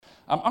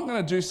I'm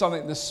going to do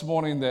something this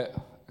morning that,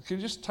 can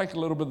you just take a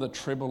little bit of the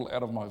treble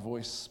out of my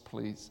voice,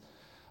 please?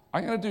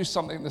 I'm going to do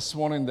something this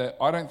morning that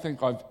I don't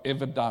think I've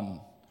ever done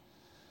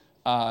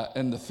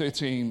in the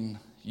 13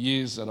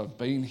 years that I've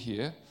been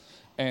here,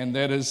 and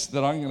that is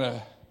that I'm going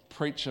to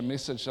preach a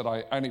message that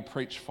I only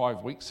preached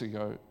 5 weeks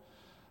ago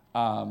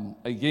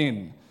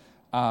again,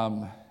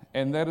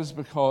 and that is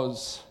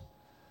because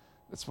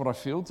it's what I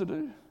feel to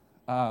do.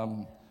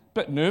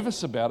 Bit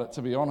nervous about it,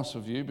 to be honest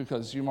with you,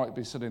 because you might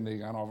be sitting there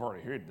going, I've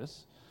already heard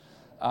this.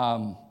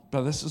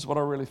 But this is what I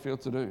really feel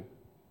to do.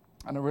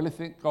 And I really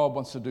think God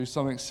wants to do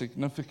something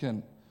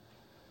significant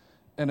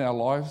in our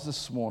lives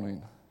this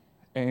morning.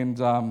 And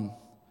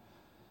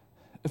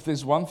if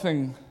there's one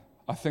thing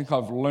I think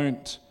I've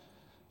learnt,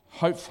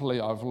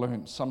 hopefully I've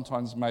learnt,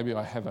 sometimes maybe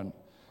I haven't,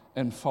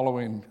 in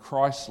following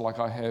Christ like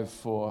I have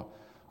for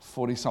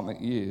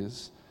 40-something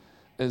years,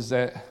 is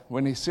that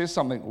when he says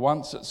something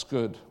once, it's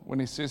good. When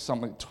he says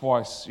something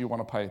twice, you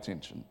want to pay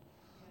attention.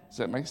 Does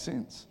that make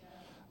sense?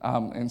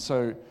 And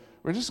so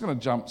we're just going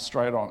to jump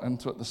straight on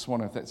into it this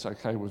morning, if that's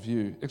okay with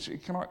you. Actually,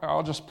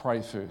 I'll just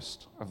pray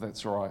first, if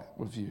that's all right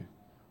with you.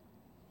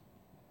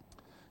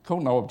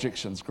 Cool, no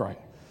objections, great.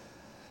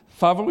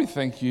 Father, we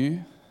thank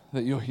you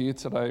that you're here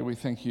today. We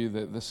thank you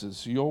that this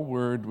is your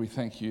word. We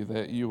thank you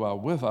that you are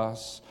with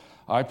us.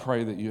 I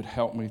pray that you'd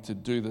help me to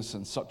do this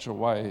in such a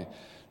way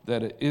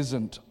that it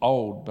isn't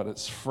old, but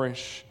it's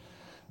fresh,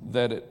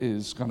 that it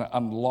is going to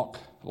unlock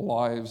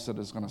lives, that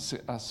is going to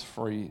set us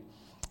free.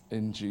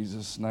 In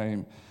Jesus'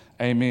 name,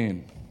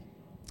 amen.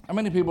 How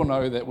many people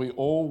know that we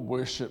all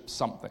worship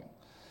something?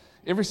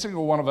 Every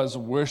single one of us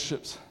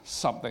worships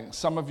something.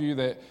 Some of you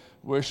that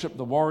worship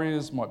the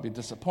Warriors might be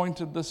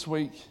disappointed this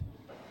week.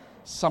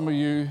 Some of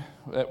you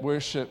that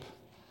worship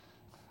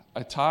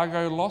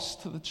Otago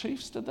lost to the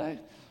Chiefs today,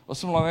 or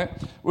something like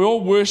that. We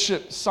all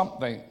worship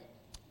something.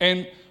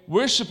 And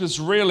worship is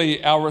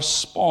really our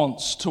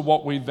response to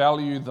what we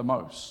value the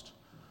most.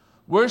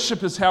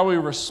 Worship is how we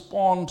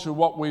respond to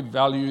what we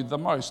value the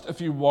most.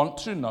 If you want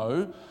to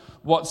know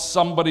what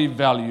somebody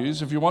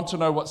values, if you want to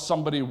know what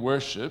somebody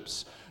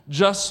worships,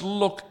 just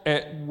look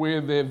at where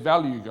their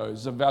value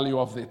goes, the value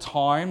of their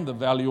time, the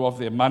value of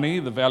their money,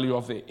 the value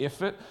of their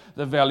effort,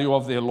 the value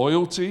of their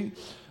loyalty.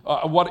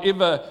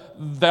 Whatever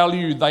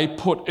value they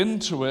put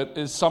into it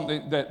is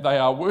something that they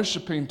are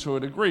worshipping to a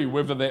degree,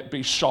 whether that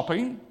be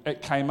shopping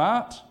at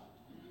Kmart,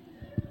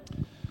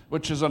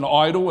 which is an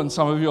idol in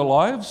some of your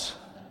lives.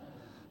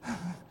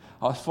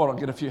 I thought I'd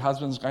get a few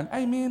husbands going,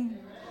 amen.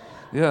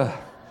 Yeah.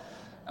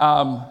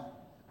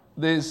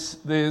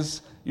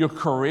 There's your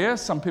career.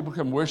 Some people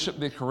can worship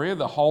their career.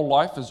 Their whole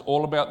life is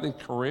all about their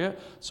career.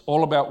 It's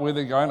all about where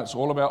they're going. It's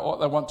all about what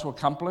they want to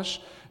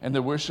accomplish, and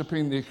they're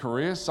worshiping their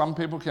career. Some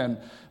people can,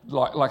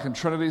 like in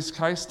Trinity's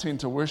case, tend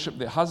to worship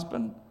their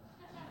husband.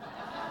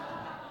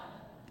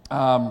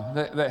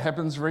 That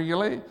happens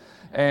regularly.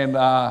 And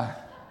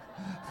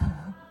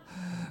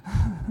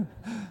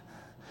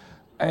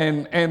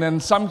and in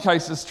some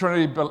cases,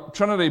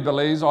 Trinity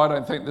believes, I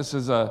don't think this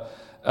is a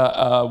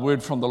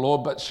word from the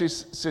Lord, but she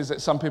says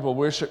that some people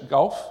worship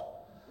golf,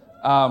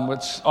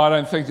 which I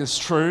don't think is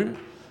true,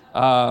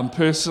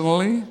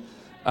 personally.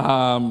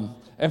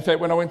 In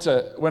fact, when I went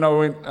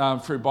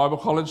through Bible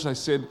college, they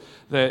said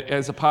that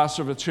as a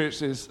pastor of a church,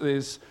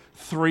 there's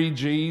 3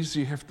 G's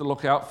you have to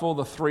look out for,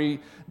 the 3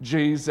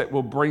 G's that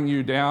will bring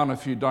you down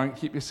if you don't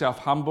keep yourself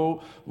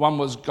humble. One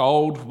was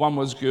gold, one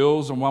was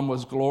girls, and one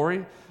was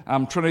glory.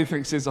 Trinity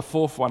thinks there's a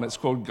 4th one. It's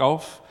called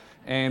golf,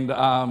 and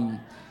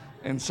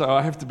so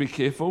I have to be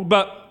careful.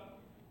 But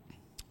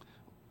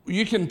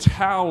you can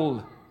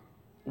tell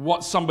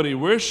what somebody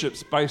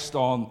worships based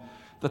on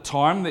the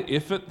time, the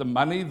effort, the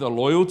money, the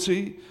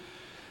loyalty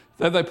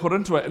that they put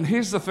into it. And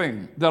here's the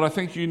thing that I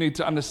think you need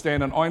to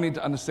understand, and I need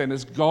to understand,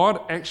 is God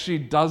actually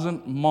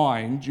doesn't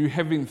mind you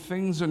having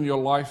things in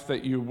your life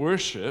that you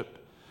worship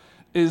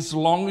as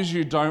long as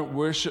you don't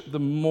worship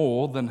them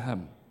more than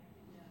Him.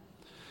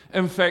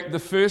 In fact, the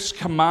first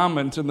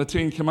commandment in the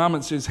 10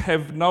 Commandments says,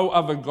 have no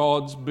other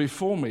gods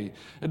before me.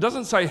 It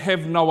doesn't say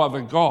have no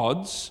other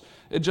gods.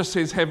 It just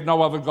says have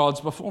no other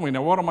gods before me.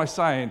 Now, what am I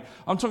saying?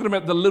 I'm talking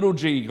about the little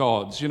g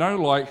gods,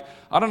 like,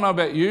 I don't know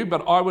about you,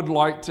 but I would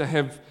like to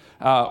have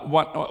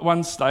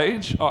one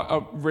stage,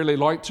 I really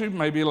like to,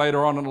 maybe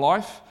later on in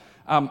life,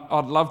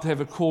 I'd love to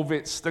have a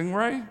Corvette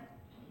Stingray,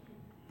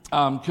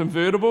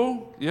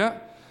 convertible, yeah.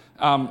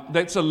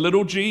 That's a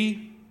little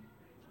g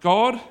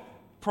god.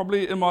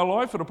 Probably in my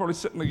life, it'll probably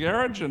sit in the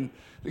garage and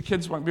the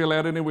kids won't be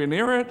allowed anywhere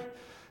near it.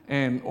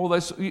 And all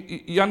those,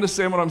 you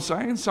understand what I'm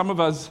saying? Some of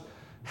us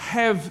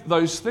have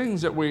those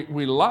things that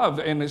we love,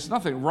 and there's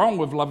nothing wrong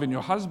with loving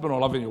your husband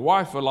or loving your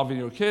wife or loving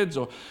your kids,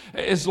 or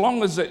as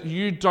long as that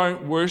you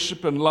don't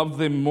worship and love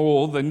them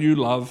more than you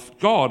love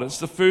God. It's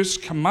the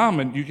first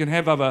commandment. You can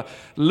have other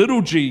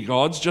little g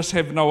gods, just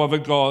have no other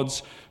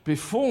gods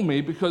before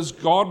me, because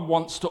God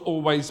wants to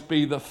always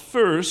be the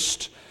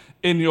first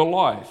in your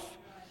life.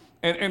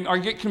 And I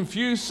get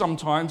confused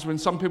sometimes when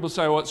some people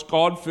say, well, it's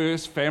God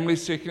first, family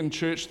second,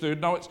 church third.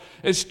 No,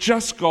 it's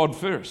just God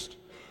first.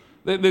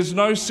 There's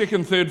no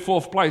second, third,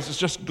 fourth place. It's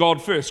just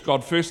God first.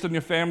 God first in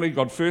your family,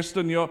 God first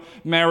in your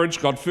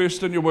marriage, God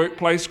first in your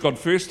workplace, God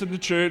first in the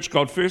church,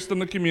 God first in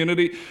the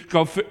community.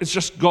 It's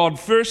just God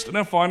first in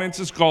our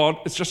finances.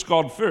 It's just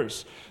God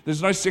first.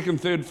 There's no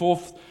second, third,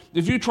 fourth.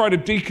 If you try to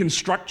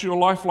deconstruct your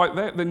life like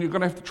that, then you're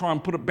going to have to try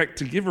and put it back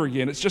together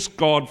again. It's just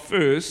God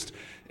first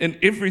in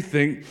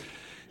everything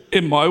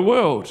in my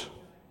world.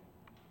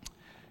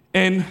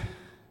 And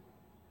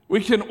we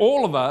can,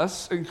 all of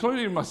us,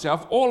 including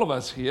myself, all of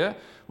us here,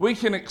 we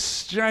can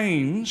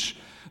exchange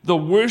the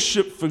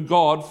worship for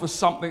God for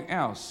something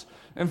else.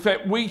 In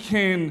fact, we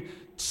can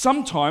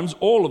sometimes,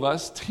 all of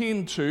us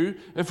tend to,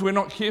 if we're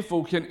not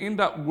careful, can end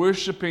up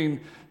worshiping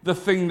the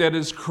thing that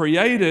is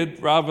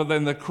created rather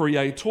than the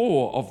creator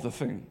of the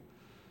thing.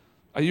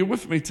 Are you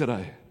with me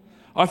today?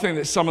 I think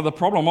that's some of the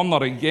problem. I'm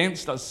not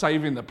against us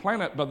saving the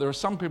planet, but there are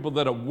some people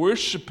that are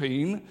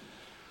worshiping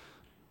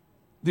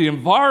the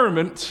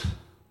environment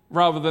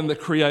rather than the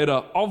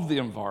creator of the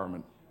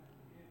environment.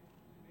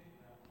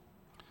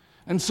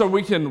 And so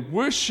we can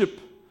worship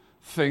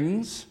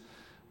things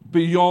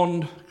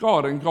beyond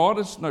God. And God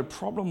has no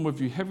problem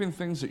with you having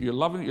things that you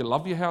love. You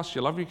love your house,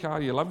 you love your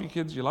car, you love your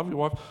kids, you love your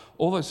wife,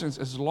 all those things,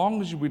 as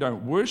long as we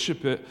don't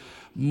worship it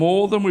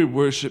more than we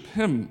worship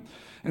Him.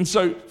 And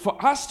so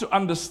for us to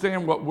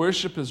understand what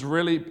worship is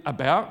really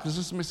about, because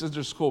this message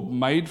is called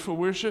Made for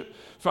Worship,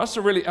 for us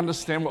to really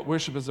understand what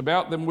worship is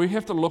about, then we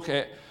have to look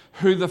at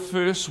who the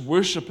first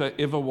worshiper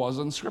ever was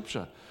in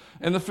Scripture.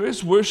 And the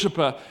first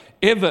worshiper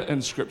ever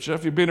in Scripture,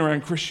 if you've been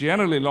around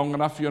Christianity long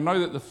enough, you'll know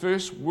that the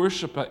first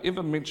worshiper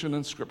ever mentioned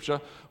in Scripture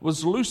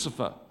was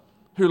Lucifer,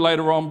 who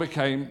later on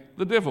became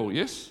the devil,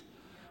 yes?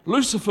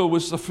 Lucifer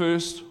was the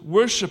first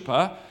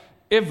worshiper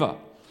ever.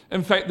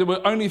 In fact, there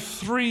were only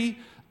 3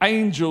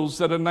 angels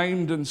that are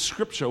named in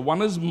Scripture.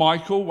 One is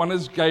Michael, one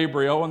is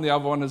Gabriel, and the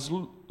other one is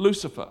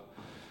Lucifer.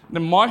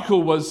 Now,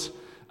 Michael was,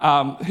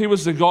 he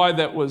was the guy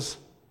that was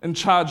in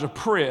charge of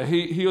prayer.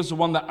 He was the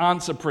one that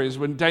answered prayers.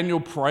 When Daniel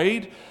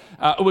prayed,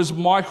 it was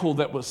Michael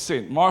that was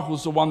sent.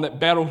 Michael's the one that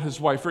battled his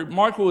way through.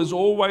 Michael is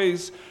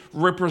always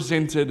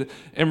represented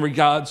in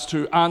regards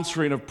to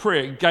answering of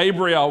prayer.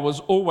 Gabriel was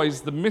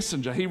always the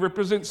messenger. He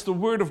represents the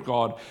word of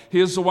God. He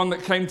is the one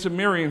that came to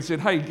Mary and said,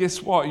 hey,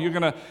 guess what? You're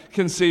going to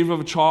conceive of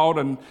a child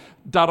and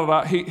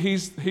da-da-da.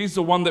 He's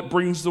the one that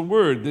brings the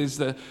word. There's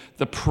the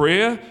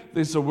prayer,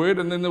 there's the word,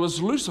 and then there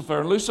was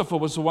Lucifer. And Lucifer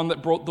was the one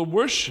that brought the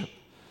worship.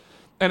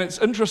 And it's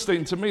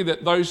interesting to me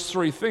that those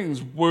 3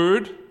 things,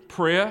 word,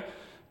 prayer,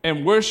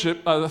 and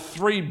worship, are the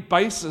 3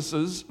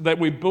 bases that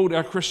we build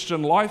our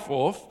Christian life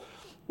off,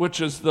 which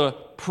is the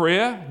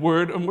prayer,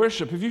 word, and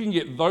worship. If you can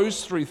get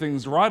those 3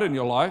 things right in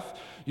your life,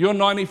 you're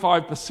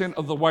 95%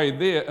 of the way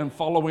there in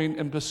following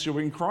and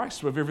pursuing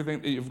Christ with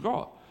everything that you've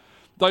got.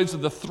 Those are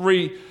the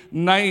 3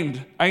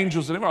 named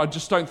angels. And I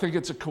just don't think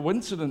it's a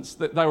coincidence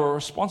that they were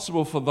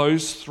responsible for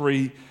those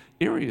 3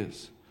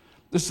 areas.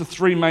 This is the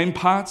 3 main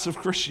parts of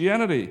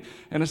Christianity.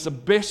 And it's the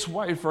best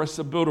way for us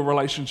to build a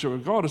relationship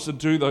with God is to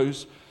do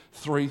those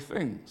 3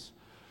 things.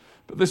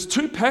 But there's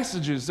 2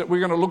 passages that we're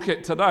going to look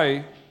at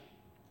today.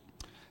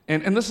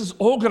 And this is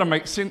all going to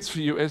make sense for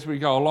you as we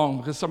go along,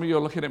 because some of you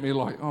are looking at me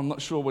like, oh, I'm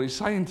not sure what he's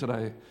saying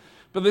today.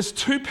 But there's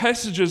 2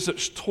 passages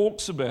that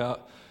talks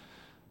about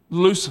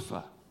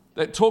Lucifer,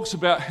 that talks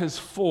about his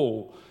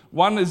fall.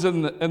 One is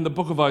in the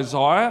book of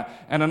Isaiah,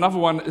 and another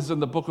one is in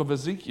the book of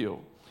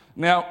Ezekiel.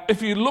 Now,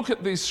 if you look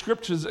at these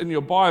scriptures in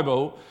your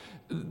Bible,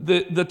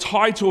 the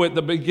title at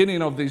the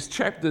beginning of these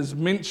chapters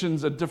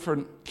mentions a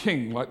different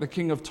king, like the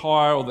king of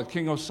Tyre or the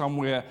king of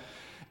somewhere.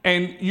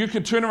 And you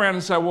could turn around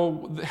and say,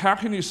 well, how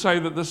can you say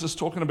that this is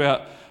talking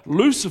about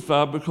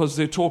Lucifer because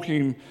they're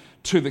talking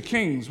to the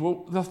kings?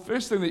 Well, the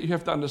first thing that you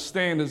have to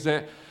understand is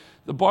that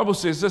the Bible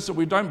says this, that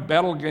we don't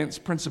battle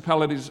against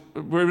principalities,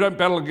 we don't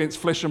battle against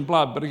flesh and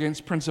blood, but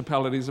against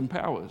principalities and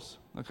powers,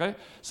 okay?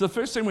 So the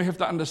first thing we have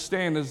to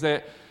understand is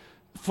that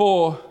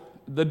for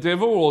the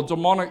devil or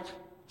demonic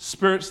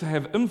spirits to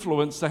have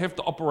influence, they have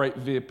to operate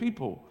via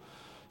people.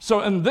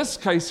 So in this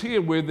case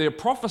here, where they're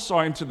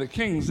prophesying to the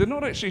kings, they're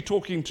not actually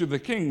talking to the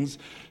kings,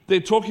 they're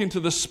talking to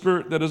the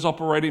spirit that is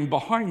operating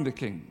behind the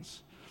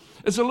kings.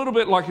 It's a little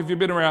bit like if you've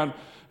been around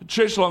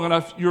church long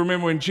enough, you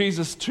remember when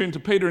Jesus turned to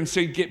Peter and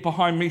said, "Get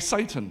behind me,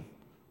 Satan."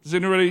 Has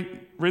anybody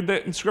read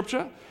that in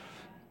Scripture?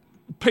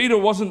 Peter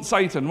wasn't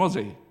Satan, was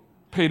he?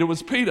 Peter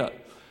was Peter.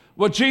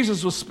 What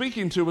Jesus was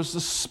speaking to was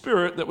the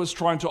spirit that was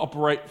trying to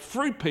operate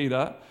through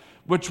Peter,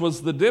 which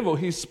was the devil.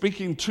 He's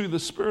speaking to the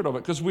spirit of it,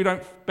 because we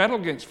don't battle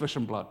against flesh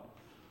and blood.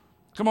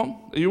 Come on,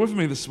 are you with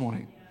me this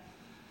morning?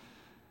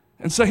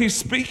 And so he's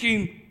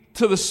speaking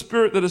to the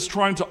spirit that is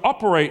trying to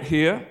operate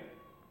here.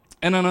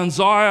 And in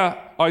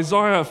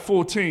Isaiah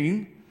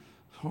 14,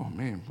 oh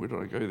man, where did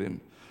I go then?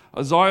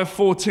 Isaiah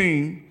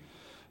 14,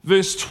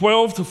 verse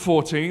 12 to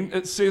 14,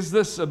 it says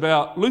this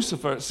about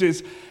Lucifer. It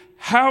says,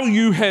 "How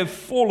you have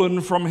fallen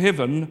from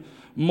heaven,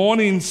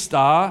 morning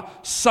star,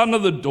 son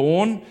of the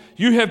dawn,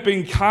 you have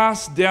been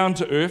cast down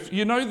to earth."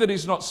 You know that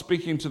he's not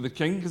speaking to the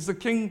king, because the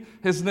king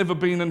has never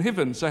been in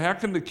heaven. So how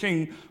can the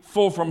king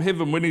fall from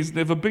heaven when he's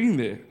never been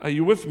there? Are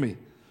you with me?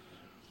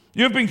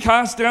 You have been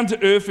cast down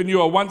to earth, and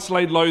you are once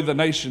laid low the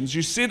nations.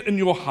 You said in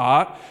your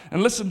heart,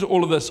 and listen to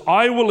all of this,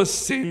 I will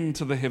ascend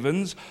to the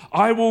heavens.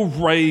 I will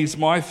raise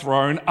my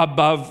throne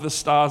above the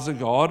stars of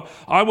God.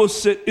 I will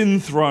sit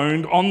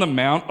enthroned on the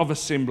mount of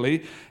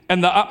assembly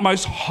and the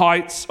utmost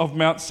heights of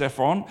Mount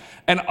Saffron,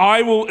 and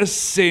I will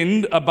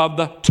ascend above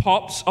the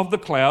tops of the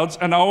clouds,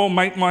 and I will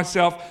make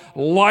myself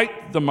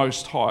like the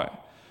Most High.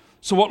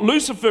 So what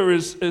Lucifer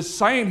is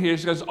saying here,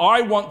 he goes,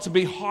 I want to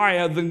be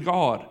higher than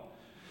God.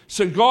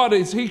 So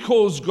he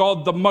calls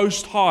God the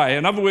Most High.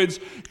 In other words,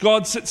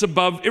 God sits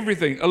above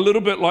everything, a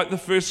little bit like the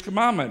first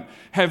commandment.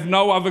 Have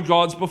no other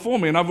gods before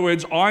me. In other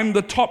words, I'm at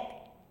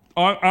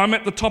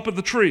the top of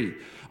the tree.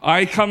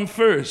 I come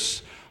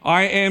first.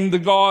 I am the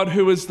God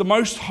who is the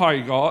Most High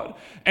God.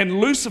 And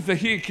Lucifer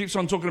here keeps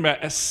on talking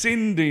about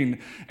ascending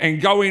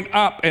and going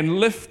up and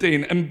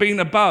lifting and being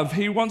above.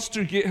 He wants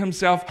to get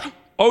himself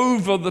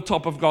over the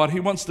top of God.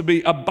 He wants to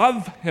be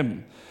above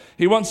him.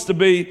 He wants to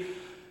be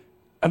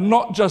and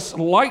not just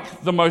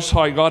like the Most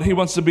High God, he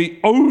wants to be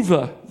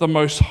over the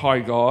Most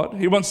High God.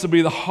 He wants to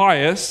be the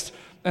highest,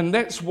 and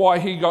that's why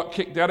he got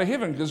kicked out of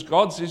heaven, because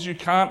God says you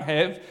can't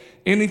have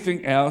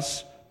anything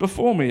else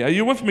before me. Are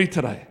you with me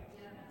today?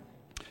 Yeah.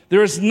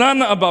 There is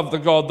none above the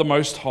God, the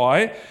Most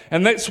High,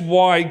 and that's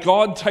why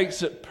God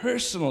takes it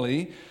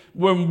personally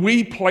when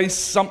we place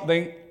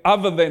something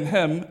other than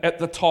him at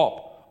the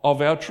top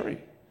of our tree.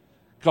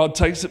 God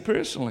takes it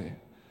personally.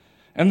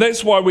 And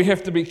that's why we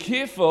have to be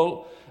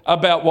careful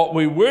about what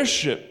we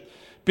worship.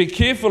 Be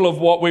careful of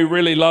what we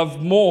really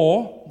love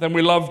more than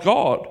we love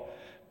God.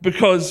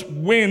 Because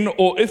when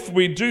or if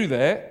we do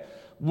that,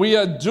 we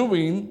are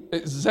doing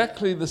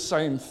exactly the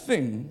same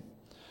thing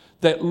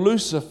that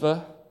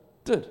Lucifer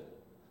did.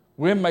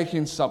 We're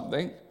making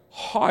something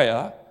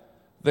higher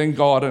than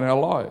God in our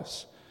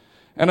lives.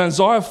 And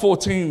Isaiah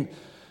 14,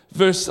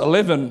 verse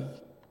 11,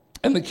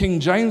 in the King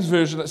James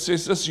Version, it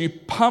says this, your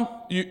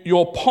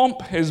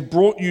pomp has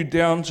brought you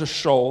down to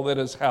Sheol, that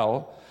is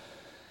hell,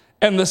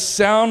 and the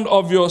sound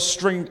of your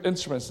stringed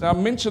instruments. Now, I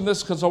mention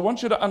this because I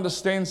want you to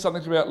understand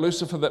something about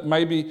Lucifer that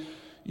maybe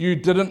you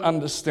didn't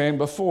understand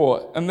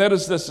before. And that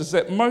is this, is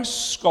that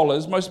most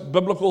scholars, most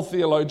biblical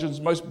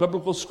theologians, most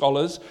biblical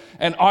scholars,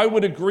 and I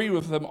would agree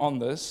with them on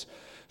this,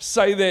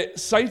 say that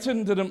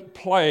Satan didn't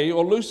play,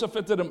 or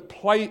Lucifer didn't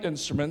play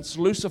instruments,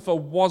 Lucifer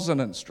was an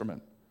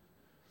instrument.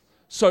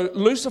 So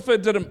Lucifer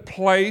didn't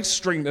play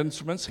stringed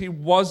instruments, he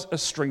was a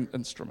stringed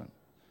instrument.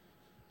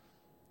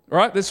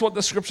 Right? That's what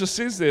the scripture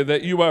says there,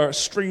 that you are a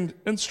stringed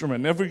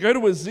instrument. Now, if we go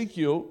to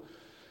Ezekiel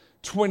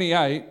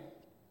 28,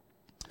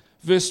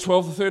 verse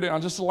 12 to 13,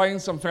 I'm just laying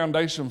some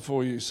foundation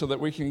for you so that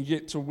we can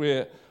get to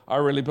where I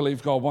really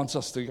believe God wants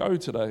us to go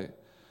today.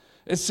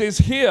 It says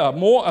here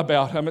more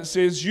about him. It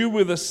says, you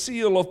were the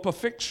seal of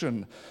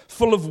perfection,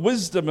 full of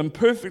wisdom and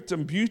perfect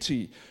in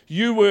beauty.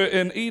 You were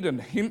in Eden,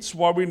 hence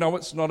why we know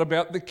it's not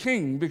about the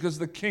king, because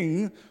the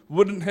king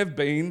wouldn't have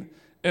been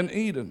in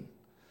Eden.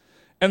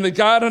 And the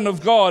garden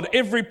of God,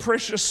 every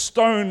precious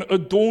stone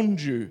adorned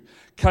you.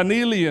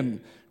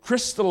 Carnelian,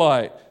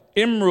 crystallite,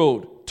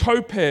 emerald,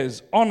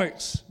 topaz,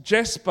 onyx,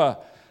 jasper,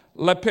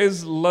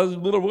 lapis,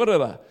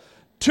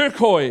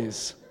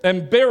 turquoise,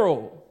 and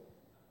beryl.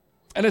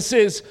 And it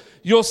says,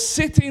 your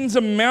settings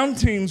and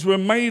mountings were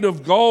made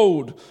of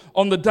gold.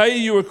 On the day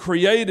you were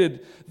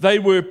created, they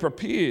were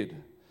prepared.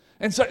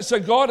 And so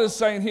God is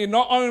saying here,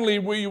 not only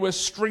were you a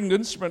stringed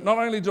instrument, not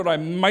only did I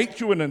make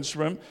you an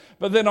instrument,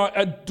 but then I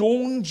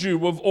adorned you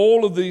with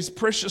all of these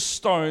precious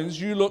stones.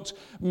 You looked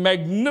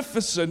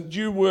magnificent.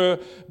 You were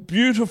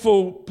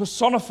beautiful,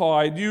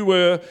 personified. You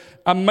were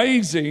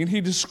amazing.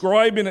 He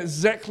describing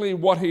exactly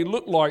what he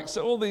looked like.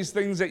 So all these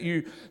things that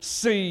you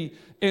see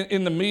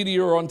in the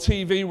media or on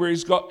TV where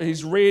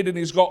he's red and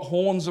he's got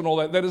horns and all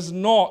that, that is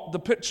not the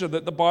picture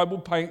that the Bible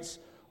paints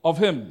of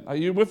him. Are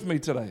you with me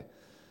today?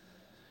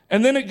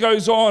 And then it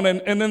goes on,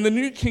 and in the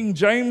New King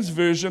James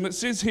Version, it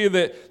says here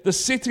that the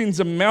settings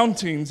and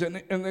mountings,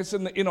 and that's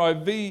in the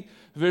NIV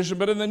version,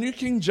 but in the New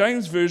King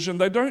James Version,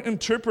 they don't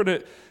interpret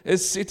it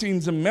as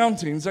settings and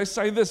mountings. They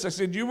say this, they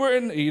said, you were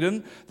in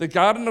Eden, the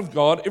garden of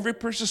God, every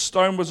precious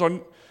stone was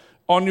on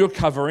your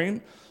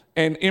covering,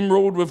 and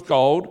emerald with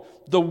gold.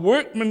 The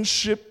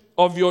workmanship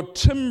of your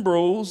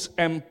timbrels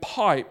and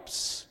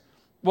pipes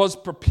was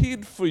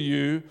prepared for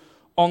you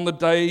on the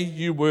day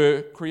you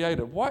were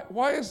created.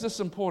 Why is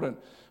this important?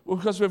 Well,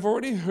 because we've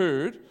already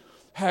heard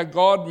how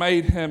God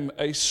made him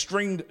a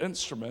stringed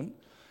instrument,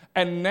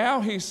 and now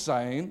he's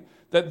saying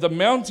that the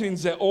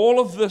mountains that all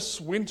of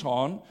this went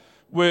on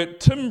were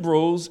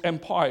timbrels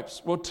and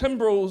pipes. Well,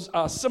 timbrels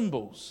are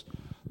cymbals.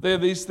 They're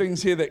these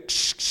things here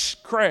that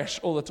crash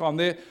all the time.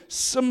 They're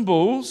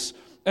cymbals.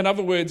 In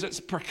other words, it's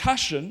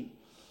percussion.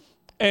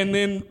 And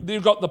then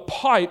you've got the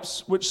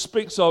pipes, which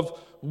speaks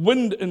of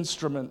wind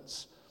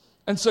instruments.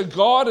 And so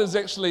God is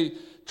actually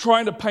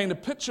trying to paint a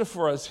picture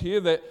for us here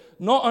that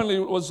not only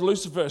was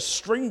Lucifer a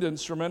stringed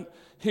instrument,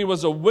 he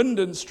was a wind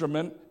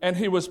instrument and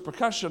he was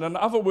percussion. In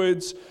other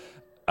words,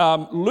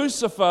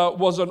 Lucifer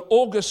was an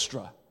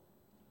orchestra.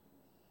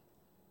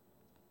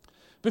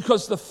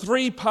 Because the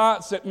three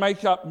parts that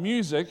make up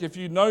music, if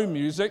you know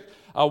music,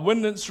 are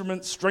wind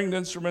instruments, stringed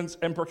instruments,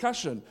 and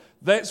percussion.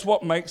 That's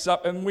what makes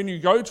up, and when you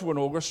go to an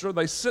orchestra,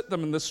 they sit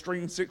them in the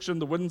string section,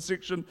 the wind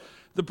section,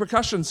 the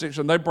percussion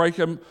section. They break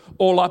them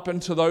all up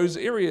into those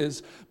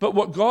areas. But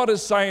what God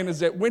is saying is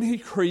that when he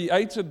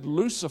created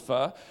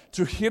Lucifer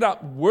to head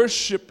up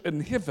worship in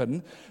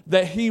heaven,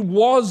 that he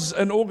was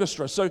an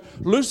orchestra. So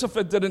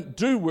Lucifer didn't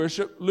do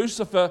worship.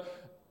 Lucifer,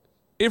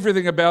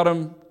 everything about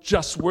him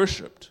just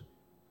worshipped.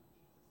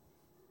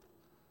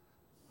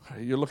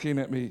 You're looking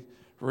at me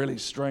really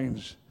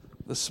strange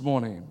this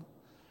morning.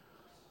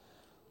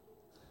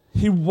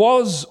 He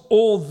was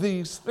all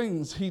these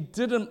things. He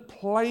didn't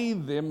play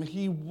them,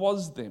 he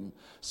was them.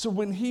 So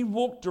when he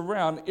walked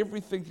around,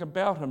 everything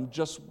about him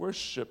just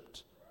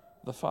worshipped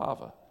the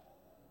Father.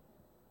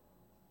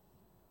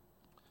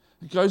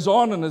 It goes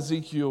on in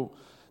Ezekiel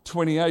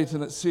 28,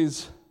 and it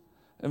says,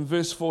 in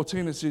verse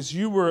 14, it says,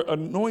 you were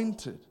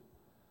anointed.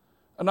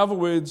 In other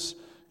words,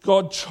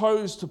 God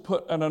chose to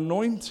put an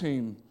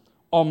anointing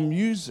on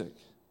music.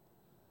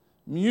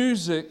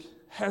 Music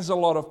has a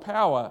lot of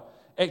power.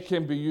 It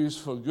can be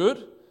used for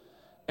good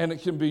and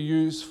it can be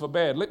used for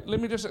bad. Let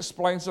me just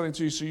explain something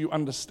to you so you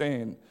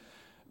understand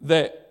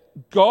that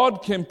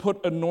God can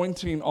put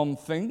anointing on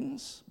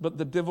things, but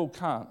the devil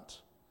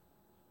can't.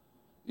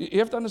 You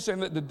have to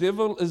understand that the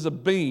devil is a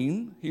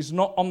being. He's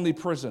not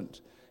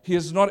omnipresent. He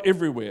is not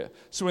everywhere.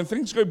 So when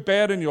things go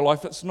bad in your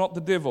life, it's not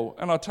the devil.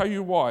 And I'll tell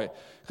you why.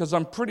 Because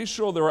I'm pretty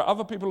sure there are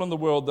other people in the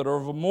world that are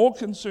more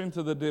concerned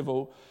to the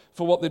devil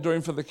for what they're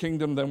doing for the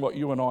kingdom than what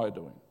you and I are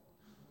doing.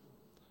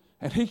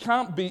 And he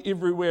can't be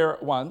everywhere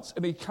at once,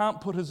 and he can't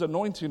put his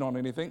anointing on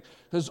anything,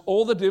 because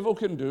all the devil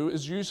can do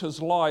is use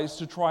his lies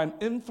to try and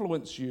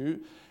influence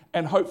you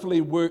and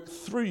hopefully work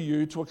through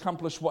you to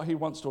accomplish what he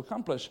wants to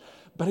accomplish.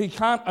 But he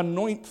can't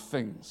anoint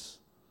things.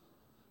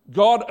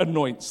 God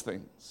anoints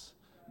things.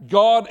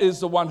 God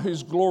is the one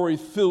whose glory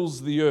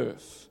fills the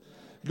earth.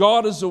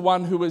 God is the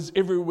one who is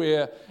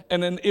everywhere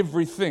and in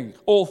everything.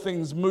 All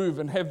things move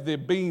and have their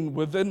being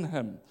within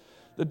him.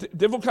 The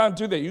devil can't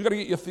do that. You've got to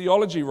get your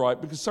theology right,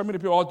 because so many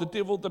people,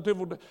 the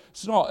devil.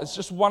 It's not. It's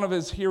just one of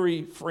his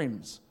hairy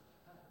friends.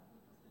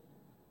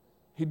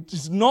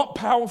 He's not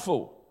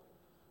powerful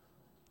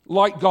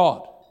like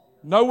God.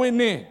 Nowhere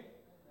near.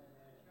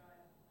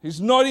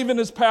 He's not even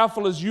as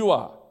powerful as you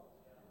are.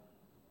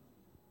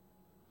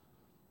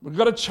 We've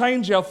got to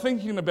change our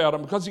thinking about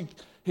him, because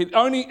the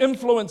only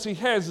influence he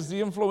has is the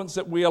influence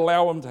that we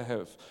allow him to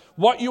have.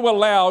 What you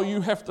allow,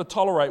 you have to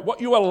tolerate. What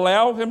you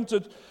allow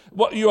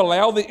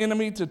the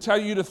enemy to tell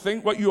you to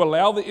think, what you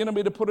allow the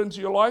enemy to put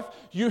into your life,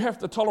 you have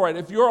to tolerate.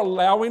 If you're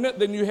allowing it,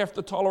 then you have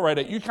to tolerate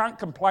it. You can't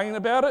complain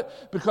about it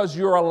because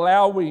you're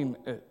allowing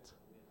it.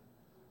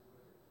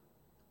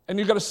 And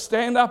you've got to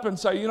stand up and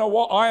say, you know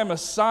what? I am a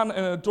son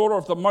and a daughter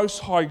of the Most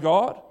High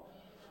God.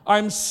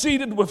 I'm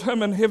seated with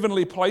him in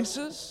heavenly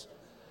places.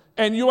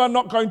 And you are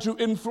not going to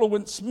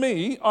influence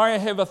me. I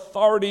have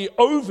authority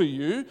over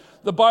you.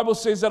 The Bible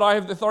says that I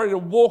have the authority to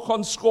walk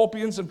on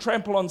scorpions and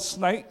trample on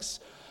snakes.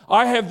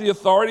 I have the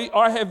authority.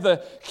 I have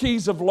the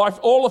keys of life.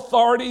 All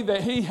authority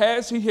that he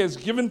has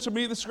given to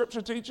me, the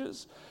scripture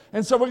teaches.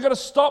 And so we've got to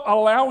stop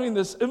allowing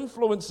this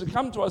influence to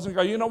come to us and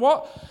go, you know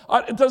what?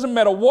 It doesn't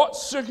matter what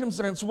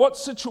circumstance, what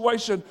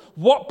situation,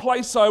 what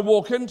place I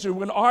walk into.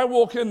 When I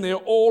walk in there,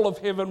 all of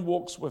heaven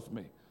walks with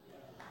me.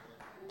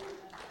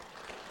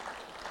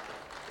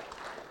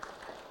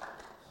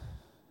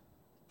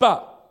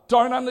 But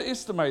don't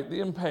underestimate the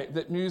impact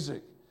that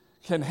music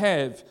can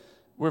have,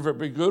 whether it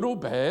be good or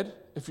bad,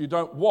 if you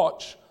don't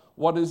watch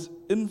what is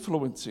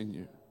influencing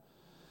you.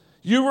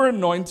 You were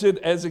anointed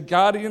as a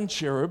guardian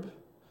cherub,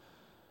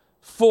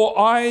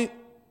 for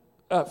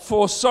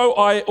so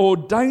I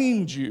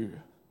ordained you.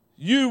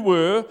 You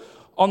were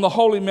on the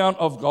holy mount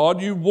of God.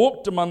 You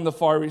walked among the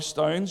fiery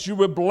stones. You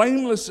were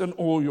blameless in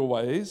all your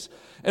ways.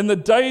 And the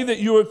day that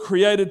you were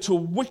created, till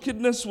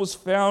wickedness was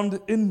found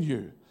in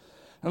you.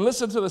 And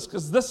listen to this,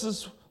 because this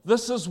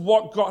is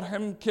what got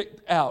him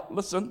kicked out.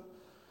 Listen.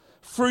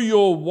 Through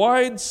your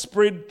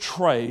widespread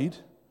trade,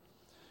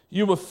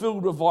 you were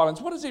filled with violence.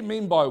 What does he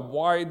mean by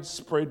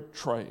widespread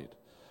trade?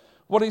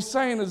 What he's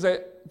saying is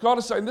that God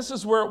is saying this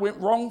is where it went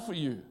wrong for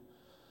you.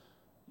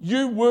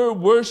 You were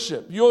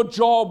worship. Your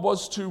job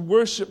was to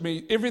worship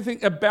me.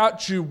 Everything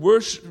about you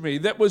worshiped me.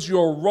 That was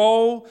your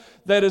role.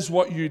 That is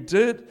what you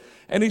did.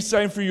 And he's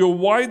saying for your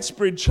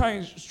widespread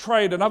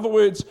trade, in other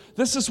words,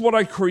 this is what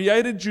I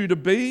created you to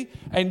be,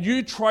 and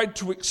you tried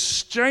to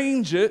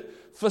exchange it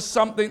for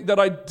something that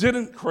I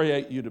didn't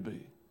create you to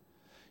be.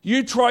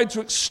 You tried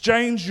to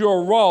exchange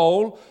your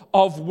role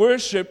of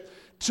worship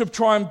to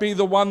try and be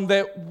the one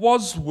that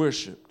was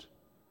worshipped.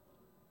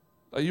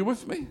 Are you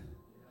with me?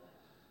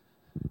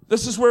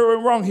 This is where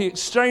we're wrong. He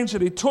exchanged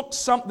it. He took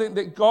something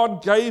that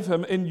God gave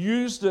him and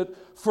used it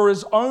for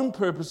his own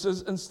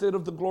purposes instead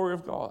of the glory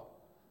of God.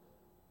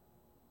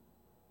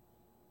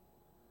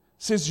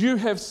 It says, you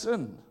have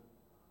sinned.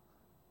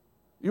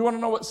 You want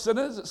to know what sin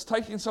is? It's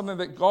taking something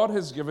that God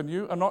has given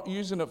you and not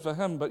using it for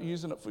him, but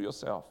using it for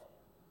yourself.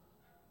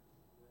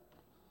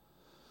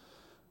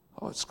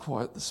 Oh, it's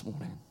quiet this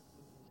morning.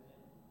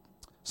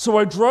 So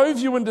I drove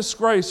you in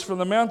disgrace from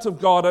the mount of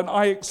God, and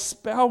I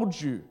expelled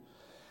you,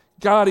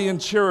 guardian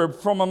cherub,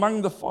 from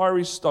among the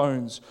fiery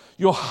stones.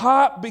 Your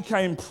heart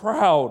became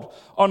proud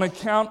on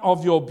account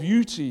of your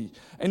beauty,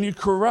 and you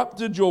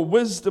corrupted your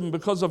wisdom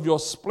because of your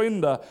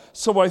splendor.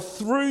 So I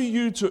threw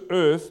you to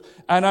earth,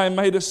 and I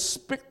made a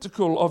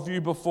spectacle of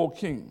you before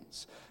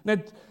kings.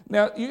 Now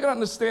you got to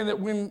understand that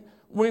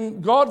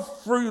when God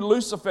threw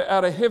Lucifer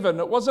out of heaven,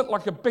 it wasn't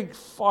like a big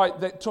fight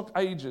that took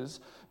ages.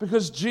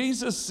 Because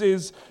Jesus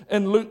says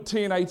in Luke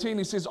 10:18,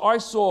 he says, I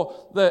saw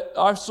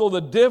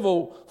the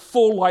devil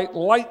fall like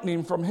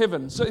lightning from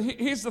heaven. So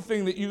here's the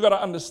thing that you got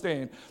to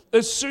understand.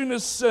 As soon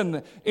as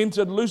sin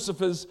entered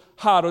Lucifer's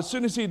heart, or as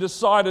soon as he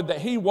decided that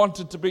he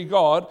wanted to be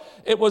God,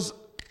 it was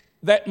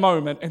that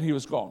moment and he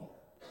was gone.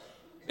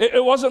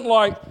 It wasn't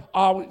like,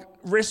 we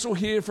wrestle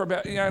here for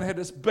about, and had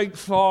this big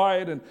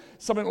fight and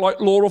something like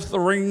Lord of the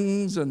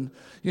Rings and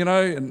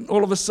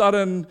all of a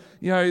sudden,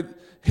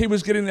 he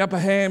was getting the upper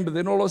hand, but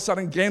then all of a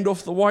sudden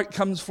Gandalf the White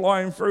comes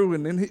flying through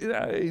and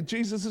then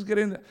Jesus is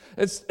getting there.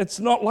 It's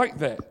not like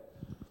that.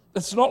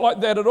 It's not like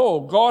that at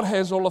all. God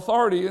has all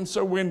authority. And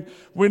so when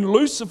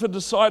Lucifer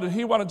decided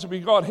he wanted to be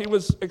God, he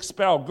was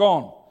expelled,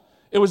 gone.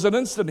 It was an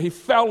instant. He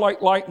fell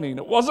like lightning.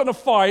 It wasn't a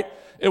fight.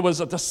 It was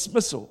a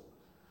dismissal.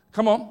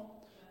 Come on.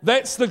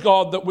 That's the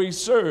God that we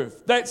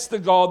serve. That's the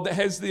God that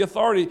has the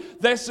authority.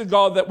 That's the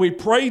God that we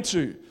pray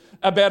to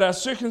about our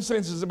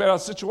circumstances, about our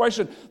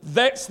situation.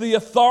 That's the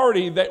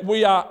authority that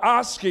we are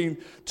asking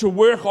to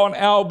work on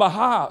our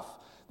behalf.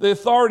 The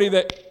authority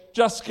that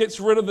just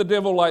gets rid of the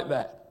devil like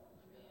that.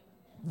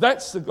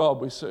 That's the God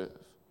we serve.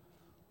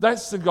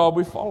 That's the God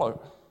we follow.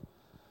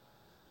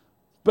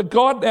 But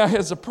God now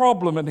has a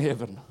problem in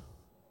heaven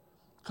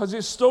because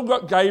he's still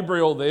got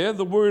Gabriel there,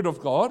 the Word of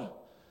God.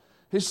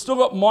 He's still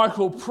got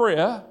Michael,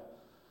 prayer,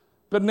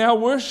 but now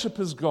worship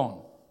is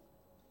gone.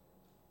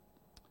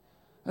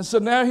 And so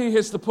now he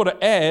has to put an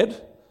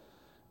ad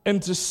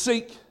into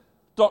seek.co.nz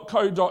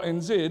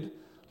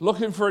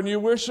looking for a new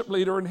worship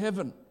leader in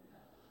heaven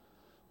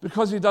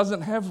because he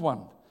doesn't have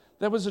one.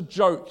 That was a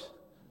joke,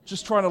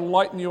 just trying to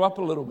lighten you up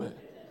a little bit.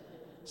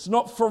 It's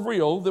not for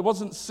real. There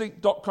wasn't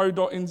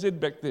seek.co.nz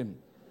back then.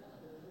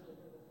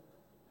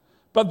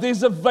 But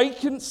there's a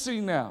vacancy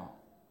now.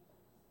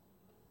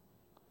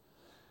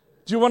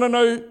 Do you want to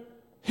know?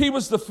 He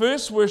was the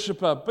first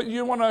worshiper, but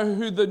you want to know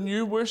who the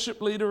new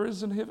worship leader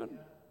is in heaven?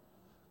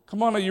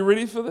 Come on, are you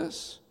ready for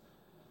this?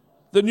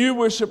 The new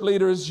worship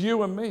leader is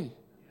you and me.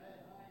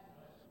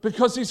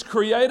 Because he's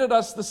created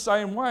us the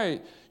same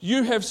way.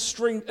 You have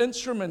stringed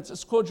instruments.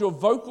 It's called your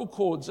vocal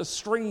cords, the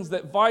strings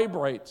that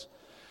vibrate.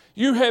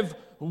 You have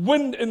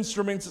wind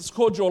instruments. It's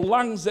called your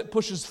lungs that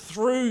pushes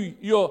through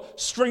your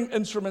string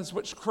instruments,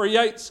 which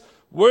creates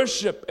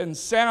worship and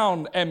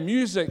sound and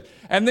music.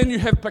 And then you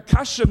have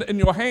percussion in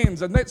your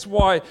hands. And that's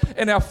why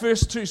in our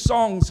first two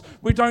songs,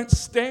 we don't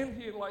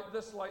stand here like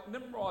this, like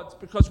Nimrods,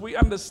 because we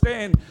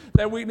understand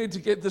that we need to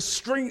get the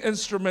string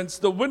instruments,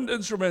 the wind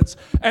instruments,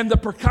 and the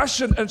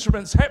percussion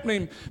instruments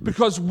happening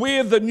because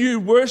we're the new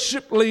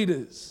worship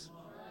leaders.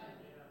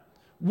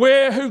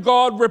 We're who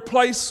God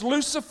replaced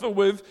Lucifer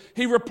with.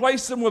 He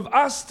replaced them with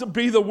us to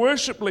be the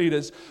worship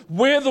leaders.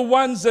 We're the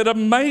ones that are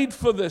made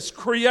for this,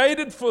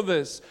 created for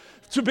this,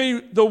 to be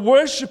the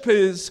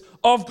worshipers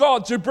of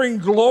God, to bring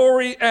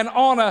glory and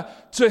honor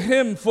to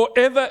Him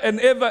forever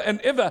and ever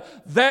and ever.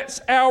 That's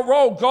our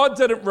role. God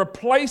didn't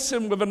replace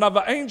Him with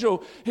another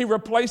angel. He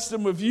replaced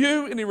Him with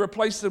you and He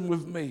replaced Him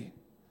with me.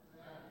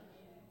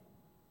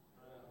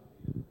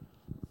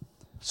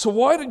 So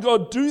why did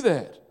God do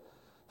that?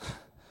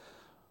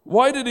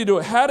 Why did He do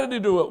it? How did He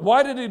do it?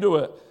 Why did He do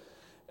it?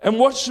 And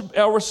what should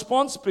our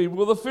response be?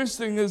 Well, the first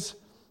thing is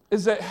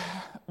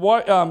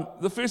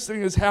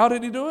how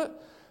did He do it?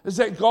 Is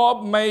that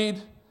God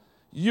made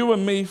you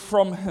and me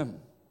from Him.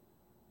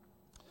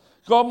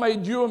 God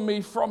made you and me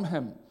from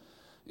Him.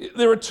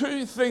 There are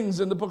two things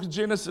in the book of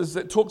Genesis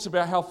that talks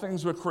about how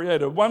things were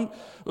created. One,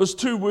 was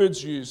two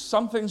words used.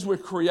 Some things were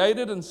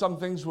created and some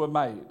things were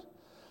made.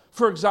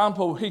 For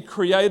example, He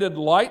created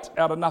light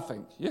out of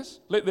nothing.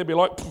 Yes? Let there be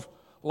light. Poof,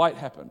 light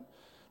happened.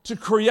 To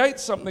create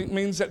something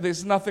means that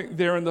there's nothing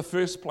there in the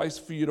first place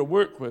for you to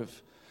work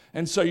with.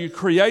 And so you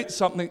create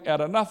something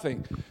out of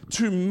nothing.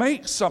 To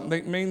make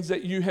something means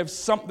that you have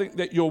something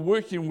that you're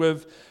working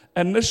with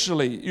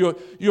initially.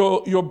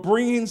 You're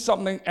bringing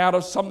something out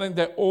of something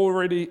that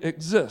already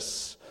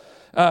exists.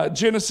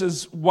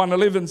 Genesis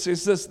 1:11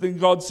 says this, then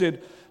God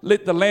said,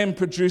 let the land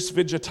produce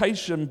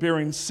vegetation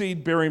bearing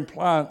seed-bearing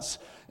plants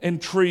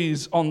and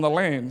trees on the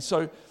land.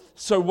 So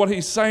what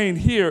he's saying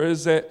here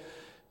is that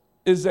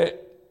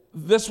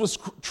this was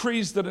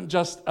trees didn't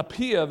just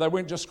appear. They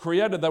weren't just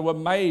created. They were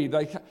made.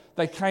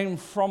 They came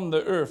from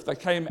the earth. They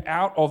came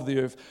out of the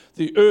earth.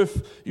 The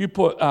earth, you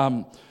put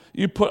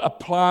a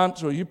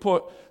plant or you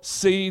put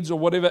seeds or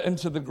whatever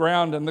into the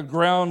ground, and the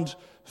ground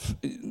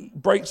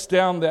breaks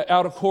down the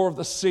outer core of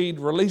the seed,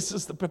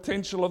 releases the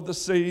potential of the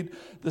seed.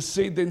 The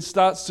seed then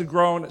starts to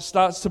grow and it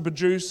starts to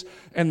produce,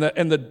 and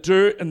the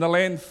dirt and the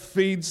land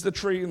feeds the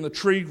tree, and the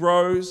tree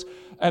grows.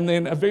 and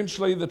then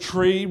eventually the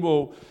tree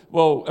will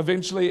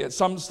eventually at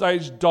some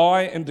stage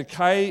die and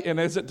decay, and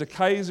as it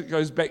decays, it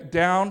goes back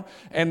down,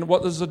 and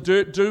what does the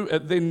dirt do?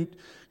 It then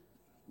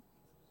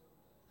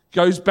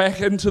goes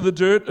back into the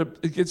dirt,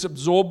 it gets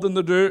absorbed in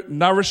the dirt,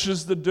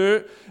 nourishes the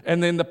dirt,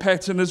 and then the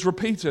pattern is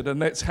repeated,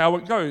 and that's how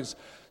it goes.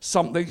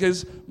 Something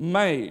is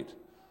made.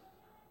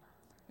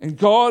 And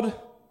God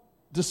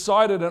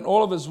decided in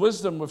all of his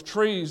wisdom with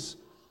trees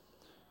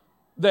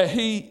that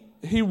he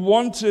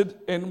wanted,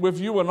 and with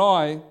you and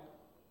I,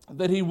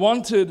 that he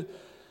wanted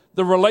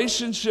the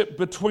relationship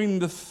between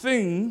the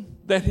thing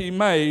that he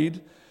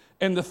made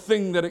and the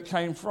thing that it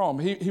came from.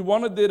 He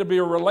wanted there to be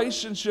a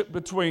relationship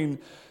between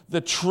the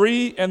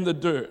tree and the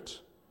dirt.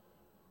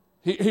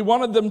 He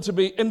wanted them to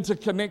be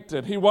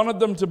interconnected. He wanted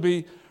them to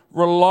be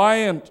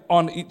reliant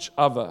on each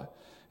other.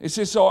 He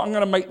says, so I'm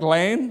going to make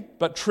land,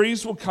 but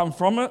trees will come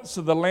from it.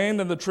 So the land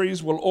and the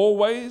trees will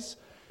always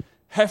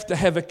have to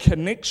have a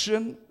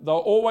connection. They'll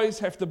always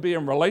have to be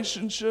in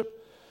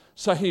relationship.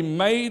 So he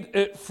made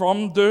it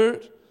from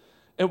dirt.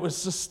 It was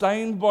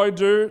sustained by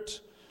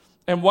dirt.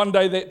 And one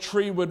day that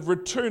tree would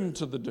return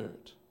to the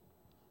dirt.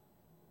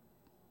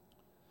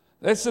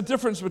 That's the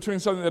difference between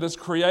something that is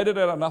created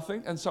out of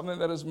nothing and something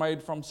that is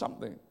made from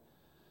something.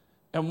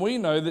 And we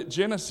know that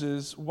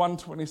Genesis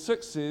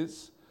 1:26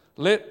 says,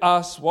 let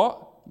us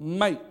what?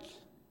 Make.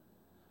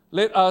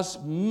 Let us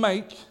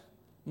make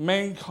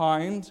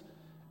mankind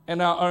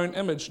in our own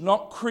image.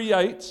 Not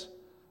create,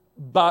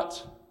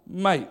 but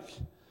make.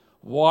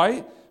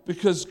 Why?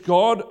 Because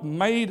God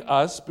made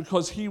us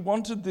because he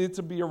wanted there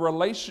to be a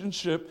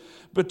relationship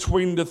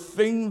between the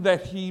thing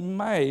that he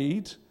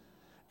made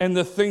and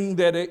the thing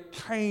that it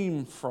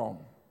came from.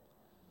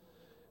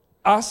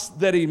 Us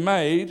that he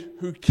made,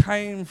 who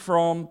came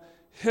from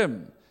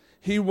him.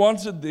 He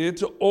wanted there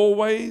to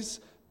always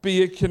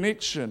be a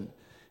connection.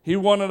 He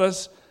wanted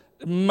us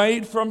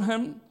made from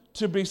him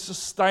to be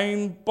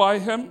sustained by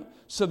him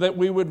so that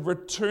we would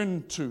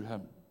return to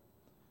him.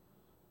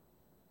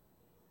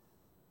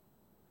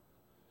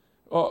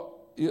 Oh,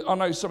 I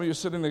know some of you are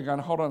sitting there going,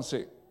 hold on a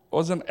sec.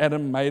 Wasn't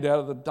Adam made out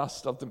of the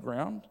dust of the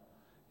ground?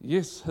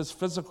 Yes, his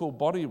physical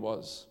body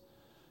was.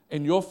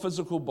 And your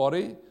physical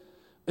body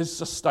is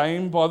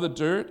sustained by the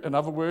dirt. In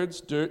other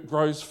words, dirt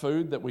grows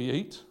food that we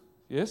eat.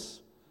 Yes?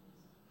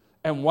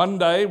 And one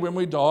day when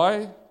we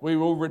die, we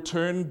will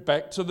return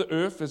back to the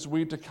earth as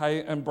we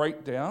decay and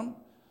break down.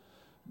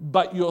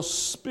 But your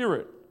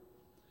spirit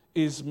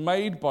is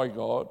made by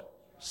God,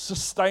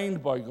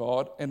 sustained by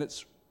God, and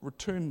it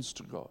returns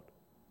to God.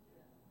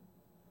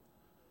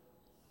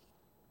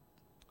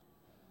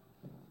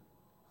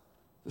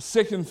 The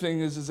second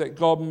thing is that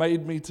God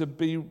made me to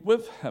be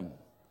with him.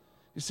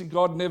 You see,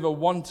 God never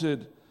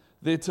wanted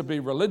there to be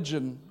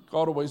religion.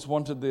 God always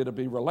wanted there to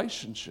be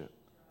relationship.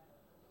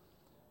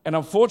 And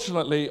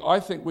unfortunately, I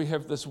think we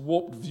have this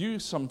warped view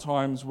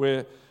sometimes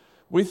where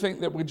we think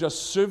that we're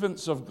just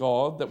servants of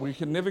God, that we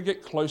can never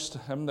get close to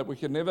him, that we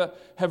can never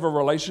have a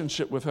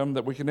relationship with him,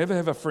 that we can never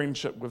have a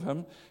friendship with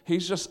him.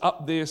 He's just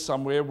up there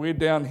somewhere, we're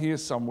down here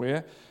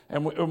somewhere,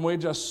 and we're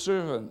just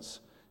servants.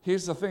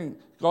 Here's the thing,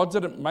 God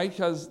didn't make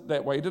us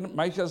that way. He didn't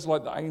make us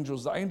like the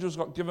angels. The angels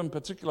got given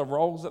particular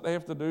roles that they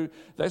have to do.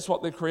 That's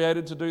what they're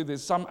created to do.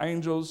 There's some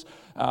angels,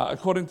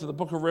 according to the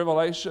book of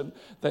Revelation,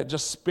 that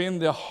just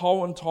spend their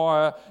whole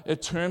entire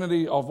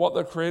eternity of what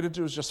they're created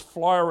to is just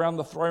fly around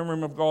the throne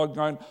room of God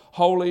going,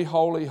 holy,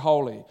 holy,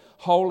 holy,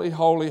 holy,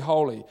 holy,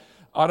 holy.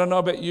 I don't know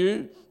about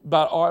you,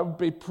 but I would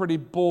be pretty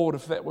bored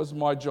if that was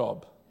my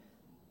job.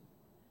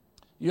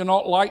 You're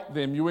not like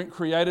them. You weren't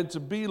created to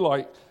be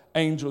like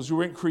angels. You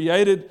weren't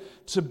created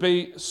to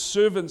be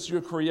servants.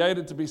 You're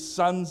created to be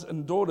sons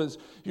and daughters.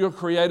 You're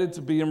created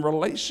to be in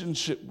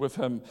relationship with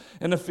him.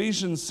 And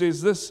Ephesians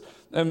says this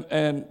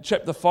in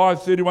chapter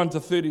 5, 31 to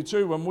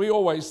 32, and we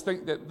always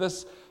think that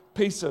this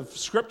piece of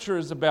scripture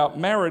is about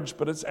marriage,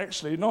 but it's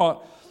actually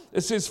not.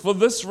 It says, for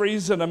this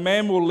reason, a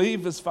man will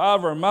leave his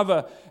father and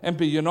mother and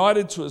be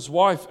united to his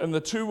wife, and the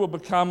two will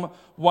become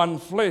one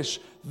flesh.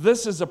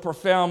 This is a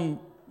profound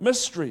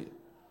mystery.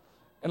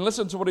 And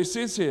listen to what he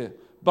says here.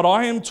 But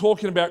I am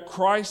talking about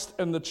Christ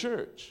and the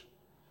church.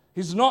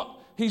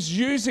 He's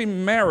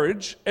using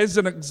marriage as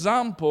an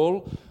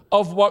example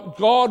of what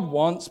God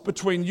wants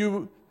between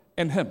you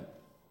and him.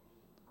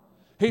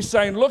 He's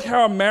saying, look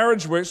how a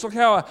marriage works. Look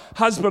how a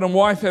husband and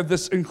wife have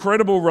this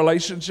incredible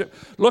relationship.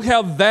 Look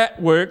how that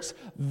works.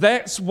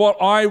 That's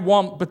what I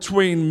want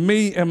between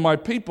me and my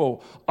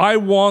people. I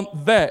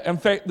want that. In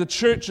fact, the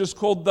church is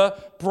called the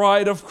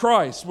bride of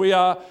Christ. We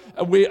are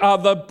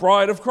the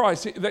bride of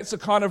Christ. That's the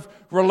kind of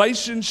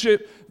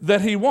relationship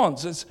that he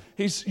wants.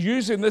 He's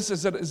using this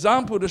as an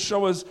example to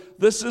show us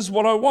this is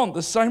what I want.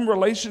 The same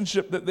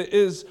relationship that there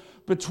is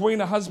between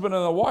a husband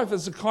and a wife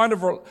is the kind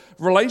of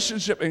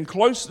relationship and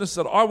closeness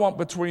that I want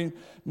between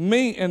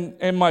me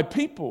and my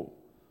people.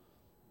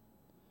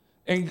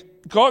 And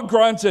God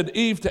granted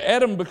Eve to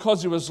Adam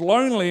because he was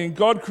lonely, and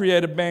God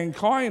created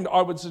mankind,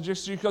 I would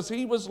suggest to you, because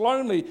he was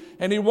lonely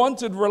and he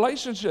wanted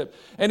relationship.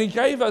 And he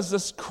gave us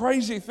this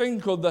crazy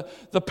thing called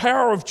the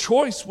power of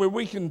choice, where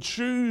we can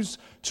choose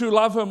to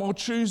love him or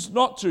choose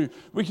not to.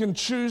 We can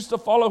choose to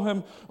follow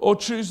him or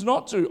choose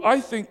not to.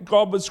 I think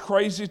God was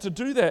crazy to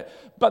do that.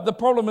 But the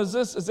problem is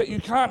this, is that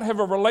you can't have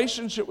a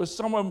relationship with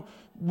someone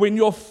when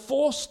you're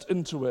forced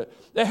into it.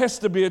 There has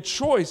to be a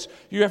choice.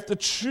 You have to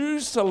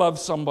choose to love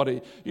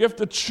somebody. You have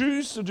to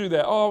choose to do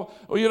that. Oh,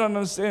 you don't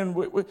understand.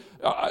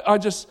 I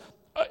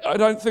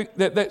don't think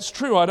that that's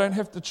true. I don't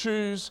have to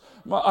choose.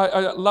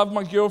 I love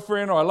my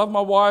girlfriend, or I love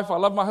my wife, I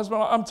love my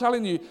husband. I'm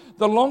telling you,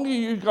 the longer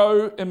you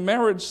go in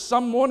marriage,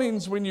 some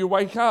mornings when you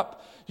wake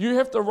up, you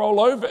have to roll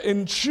over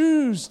and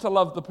choose to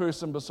love the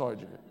person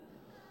beside you.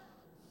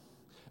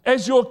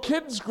 As your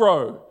kids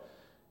grow,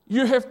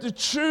 you have to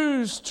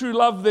choose to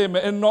love them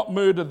and not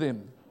murder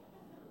them.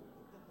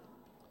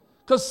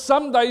 Because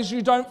some days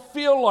you don't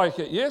feel like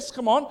it. Yes,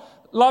 come on.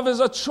 Love is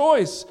a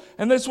choice.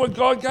 And that's what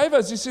God gave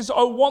us. He says,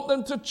 I want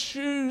them to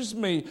choose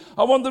me.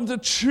 I want them to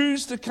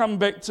choose to come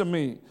back to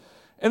me.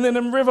 And then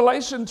in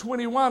Revelation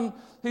 21,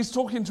 he's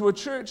talking to a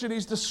church and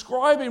he's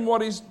describing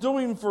what he's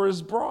doing for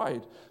his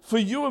bride, for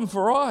you and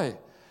for I. It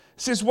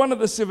says, one of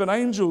the 7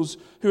 angels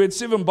who had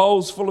 7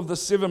 bowls full of the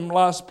 7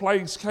 last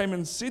plagues came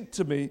and said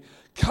to me,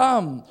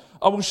 come,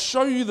 I will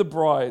show you the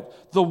bride,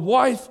 the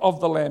wife of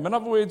the Lamb. In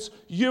other words,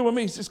 you and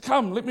me. He says,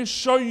 come, let me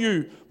show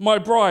you my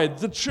bride,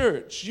 the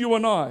church, you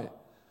and I.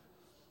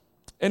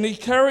 And he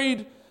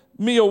carried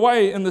me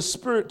away in the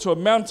spirit to a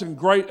mountain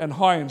great and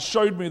high and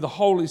showed me the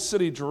holy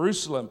city,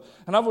 Jerusalem.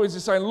 In other words,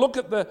 he's saying, look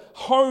at the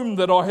home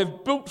that I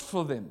have built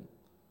for them.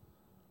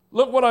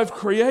 Look what I've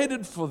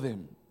created for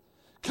them,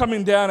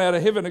 coming down out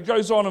of heaven. It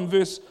goes on in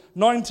verse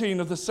 19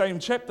 of the same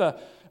chapter.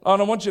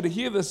 And I want you to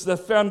hear this. The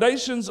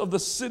foundations of the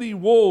city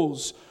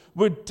walls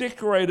were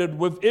decorated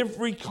with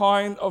every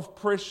kind of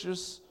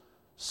precious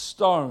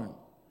stone.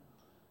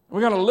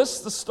 We're going to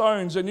list the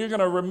stones, and you're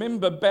going to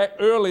remember back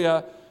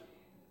earlier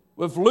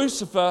with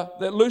Lucifer,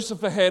 that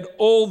Lucifer had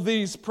all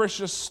these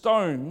precious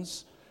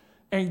stones.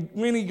 And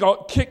when he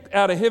got kicked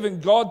out of heaven,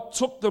 God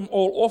took them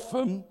all off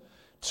him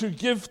to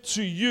give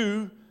to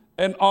you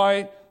and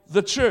I,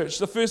 the church.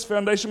 The first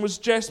foundation was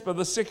jasper,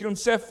 the second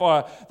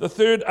sapphire, the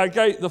third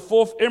agate, the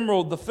fourth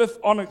emerald, the fifth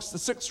onyx, the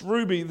sixth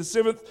ruby, the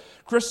seventh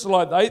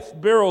chrysolite, the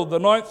eighth beryl, the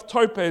ninth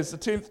topaz, the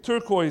 10th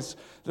turquoise,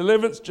 the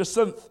 11th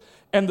jacinth,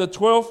 and the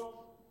 12th,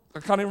 I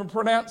can't even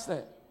pronounce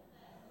that.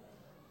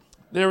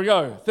 There we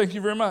go. Thank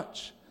you very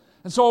much.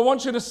 And so I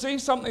want you to see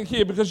something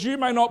here, because you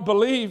may not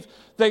believe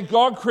that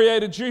God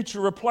created you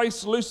to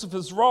replace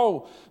Lucifer's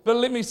role. But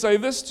let me say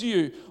this to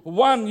you.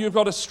 1, you've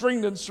got a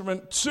stringed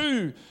instrument.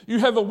 2, you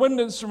have a wind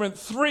instrument.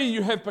 3,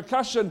 you have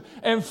percussion.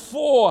 And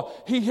 4,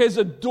 he has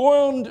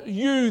adorned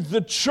you,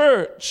 the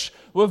church,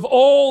 with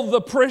all the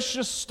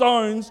precious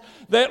stones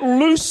that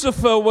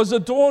Lucifer was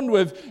adorned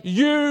with.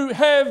 You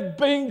have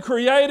been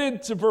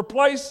created to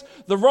replace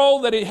the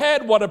role that he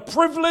had. What a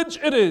privilege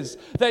it is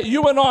that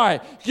you and I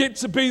get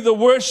to be the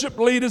worship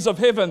leaders of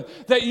heaven,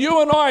 that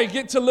you and I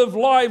get to live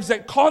lives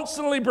that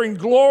constantly bring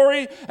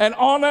glory and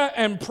honor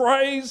and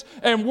praise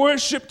and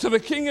worship to the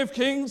King of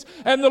Kings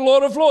and the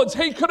Lord of Lords.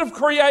 He could have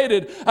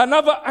created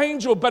another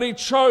angel, but he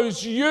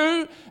chose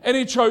you and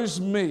he chose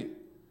me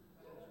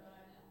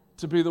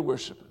to be the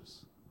worshipers.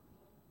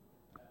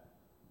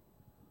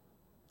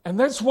 And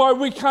that's why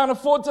we can't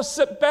afford to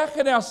sit back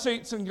in our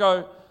seats and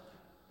go,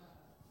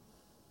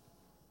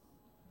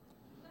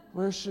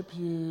 worship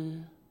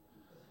you.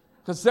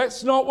 Because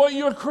that's not what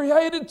you were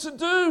created to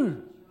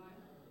do.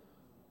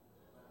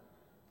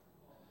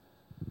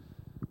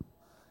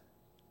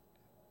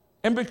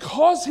 And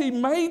because he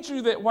made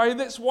you that way,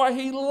 that's why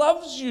he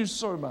loves you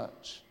so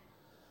much.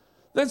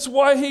 That's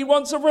why he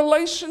wants a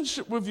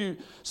relationship with you.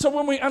 So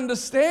when we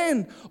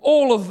understand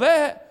all of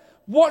that,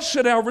 what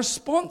should our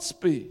response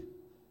be?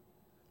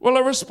 Well,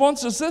 our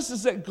response is this,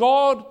 is that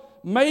God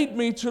made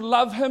me to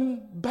love him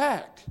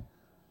back.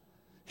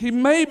 He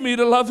made me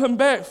to love him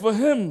back, for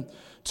him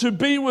to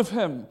be with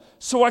him,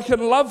 so I can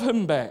love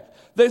him back.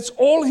 That's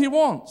all he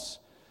wants.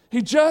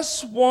 He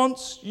just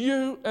wants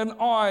you and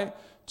I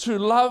to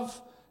love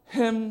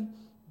him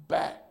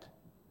back.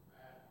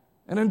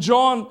 And in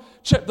John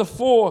chapter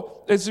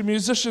 4, as the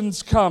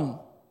musicians come,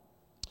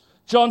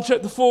 John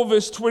chapter 4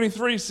 verse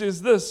 23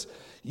 says this,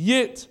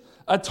 yet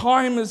a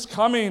time is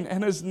coming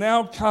and has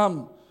now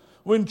come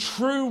when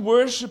true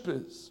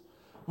worshipers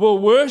will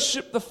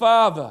worship the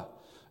Father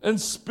in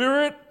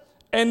spirit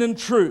and in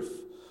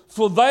truth,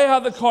 for they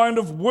are the kind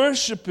of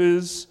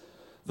worshipers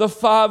the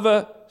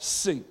Father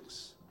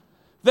seeks.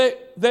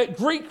 That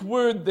Greek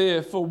word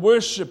there for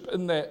worship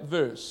in that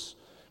verse,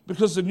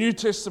 because the New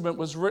Testament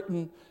was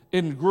written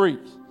in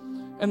Greek,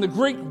 and the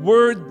Greek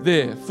word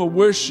there for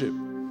worship,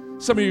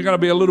 some of you are going to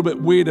be a little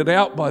bit weirded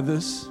out by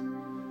this,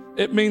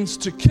 it means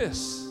to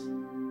kiss.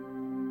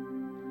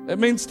 It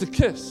means to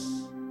kiss.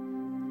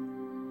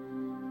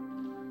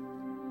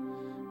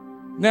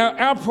 Now,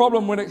 our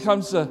problem when it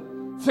comes to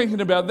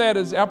thinking about that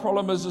is our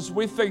problem is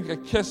we think a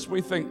kiss,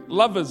 we think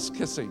lovers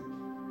kissing.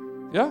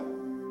 Yeah?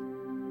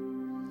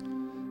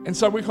 And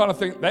so we kind of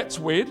think that's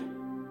weird.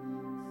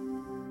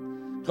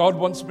 God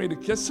wants me to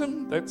kiss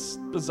him. That's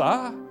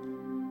bizarre.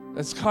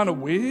 That's kind of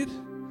weird.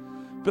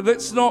 But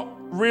that's not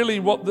really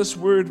what this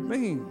word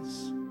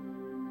means.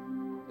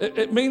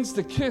 It means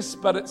to kiss,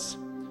 but it's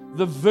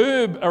the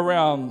verb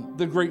around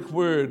the Greek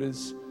word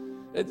is,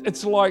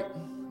 it's like,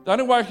 the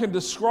only way I can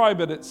describe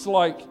it, it's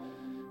like,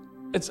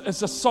 it's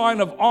a sign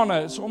of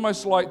honor. It's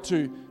almost like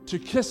to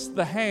kiss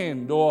the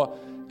hand, or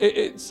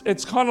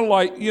it's kind of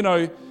like, you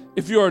know,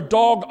 if you're a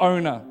dog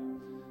owner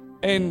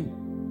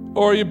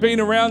or you've been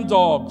around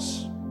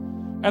dogs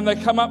and they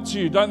come up to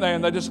you, don't they?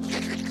 And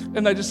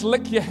they just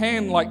lick your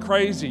hand like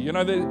crazy. You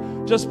know, they're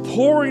just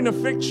pouring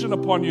affection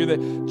upon you.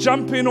 They're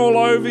jumping all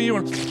over you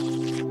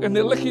and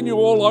they're licking you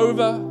all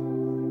over.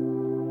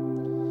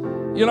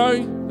 You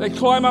know, they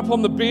climb up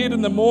on the bed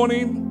in the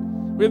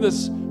morning. We had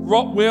this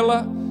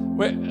Rottweiler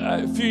where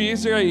a few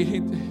years ago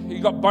he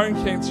got bone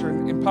cancer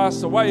and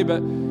passed away,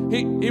 but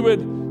he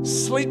would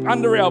sleep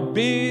under our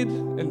bed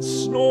and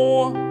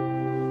snore,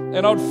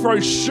 and I'd throw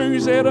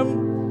shoes at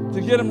him to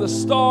get him to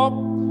stop.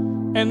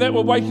 And that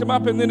would wake him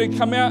up, and then he'd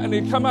come out and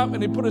he'd come up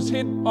and he'd put his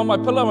head on my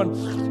pillow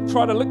and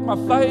try to lick my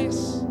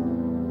face.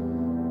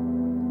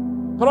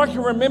 But I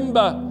can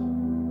remember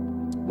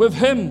with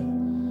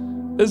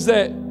him is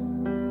that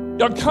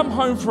I'd come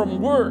home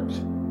from work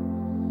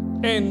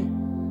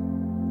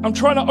and I'm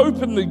trying to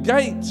open the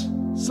gate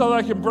so that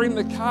I can bring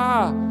the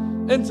car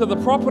into the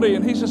property,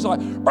 and he's just like,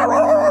 you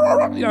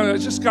know,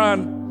 it's just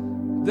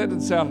going, that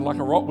didn't sound like a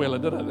Rottweiler,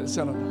 did it?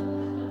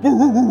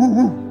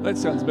 That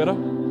sounds better.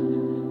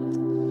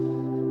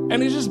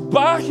 And he's just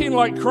barking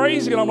like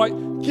crazy. And I'm like,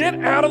 get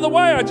out of the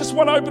way. I just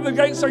want to open the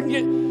gate so I can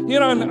get, you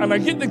know, and I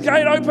get the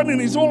gate open and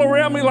he's all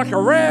around me like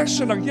a rash.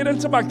 And I get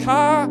into my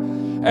car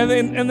and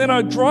then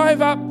I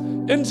drive up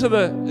into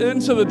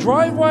the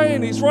driveway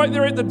and he's right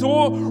there at the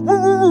door,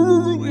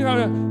 you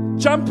know,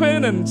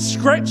 jumping and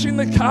scratching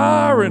the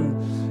car. And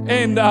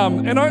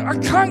I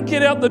can't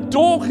get out the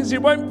door because he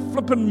won't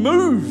flip and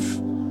move.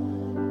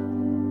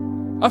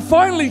 I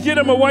finally get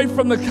him away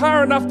from the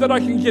car enough that I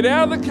can get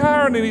out of the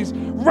car, and then he's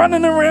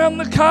running around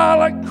the car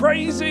like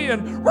crazy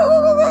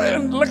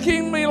and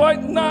licking me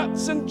like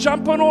nuts and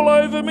jumping all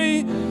over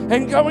me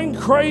and going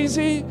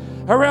crazy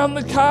around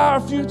the car a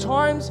few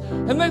times.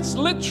 And that's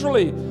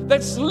literally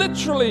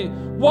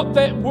what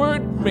that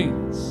word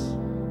means.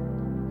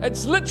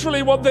 It's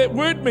literally what that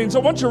word means. I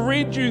want to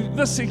read you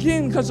this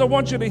again because I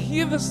want you to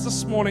hear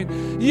this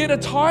morning. Yet a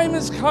time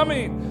is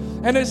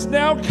coming, and it's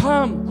now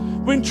come,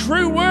 when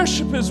true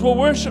worshippers will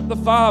worship the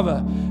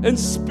Father in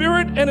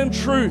spirit and in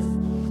truth.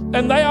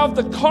 And they are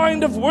the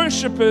kind of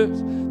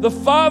worshippers the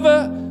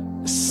Father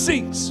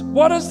seeks.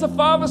 What is the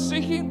Father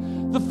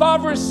seeking? The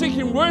Father is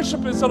seeking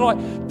worshippers that are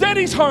like,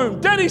 Daddy's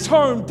home, Daddy's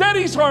home,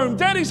 Daddy's home,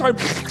 Daddy's home,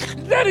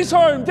 Daddy's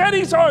home,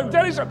 Daddy's home,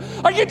 Daddy's home.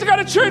 I get to go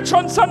to church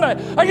on Sunday.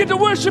 I get to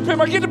worship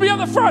Him. I get to be at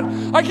the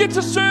front. I get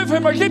to serve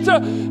Him. I get to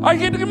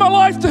give my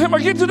life to Him. I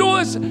get to do all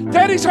this.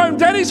 Daddy's home,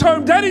 Daddy's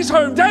home, Daddy's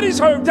home, Daddy's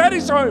home,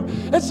 Daddy's home.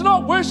 It's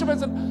not worship.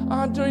 It's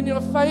I'm doing you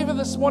a favor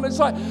this morning. It's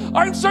like,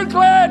 I'm so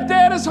glad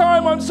Dad is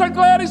home. I'm so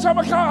glad He's home.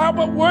 I can't help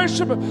but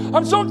worship Him.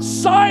 I'm so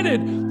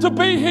excited to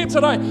be here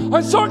today.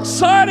 I'm so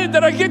excited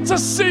that I get to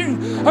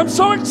sing. I'm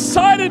so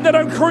excited that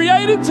I'm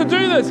created to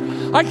do this.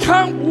 I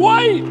can't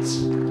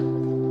wait.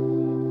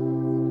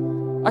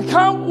 I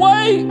can't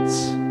wait.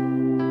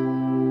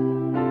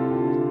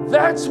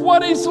 That's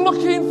what He's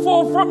looking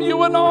for from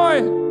you and I.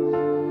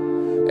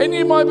 And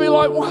you might be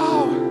like,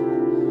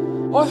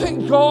 wow, I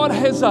think God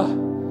has an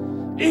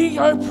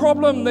ego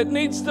problem that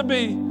needs to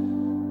be,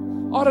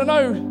 I don't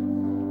know,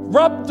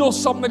 rubbed or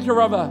something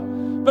or other.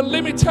 But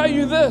let me tell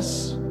you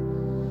this.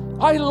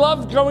 I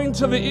love going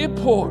to the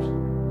airport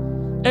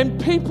and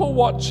people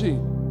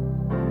watching.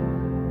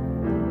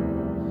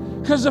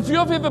 Because if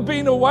you've ever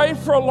been away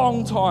for a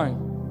long time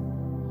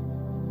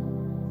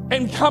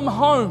and come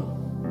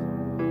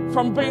home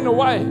from being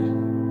away,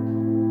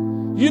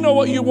 you know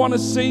what you want to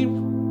see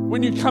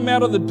when you come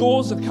out of the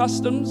doors of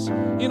customs?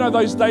 You know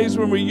those days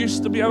when we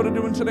used to be able to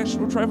do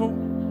international travel?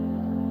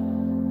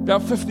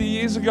 About 50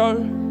 years ago.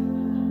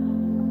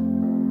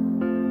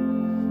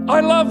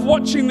 I love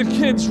watching the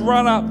kids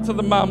run up to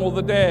the mum or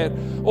the dad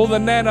or the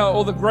nana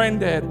or the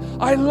granddad.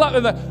 I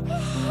love it.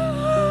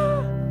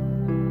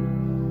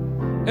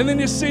 And then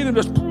you see them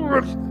just...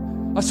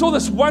 I saw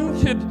this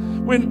one kid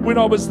when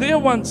I was there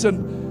once,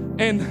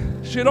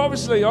 and she had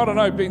obviously, I don't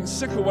know, been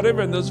sick or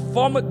whatever, and there's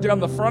vomit down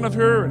the front of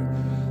her,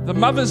 and the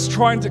mother's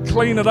trying to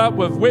clean it up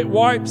with wet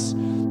wipes,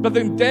 but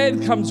then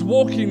Dad comes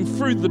walking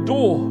through the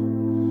door,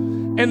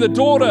 and the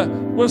daughter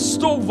with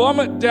still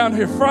vomit down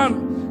her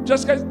front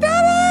just goes,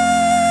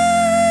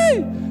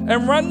 Daddy!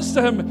 And runs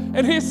to him.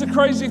 And here's the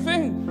crazy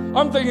thing.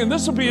 I'm thinking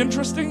this will be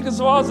interesting, because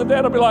if I was a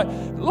dad, I'd be like,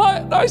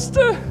 nice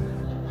to,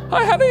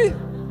 hi honey.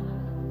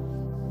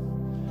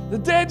 The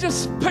dad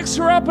just picks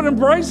her up and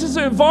embraces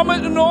her,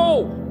 vomit and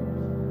all.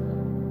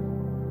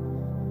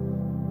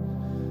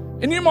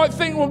 And you might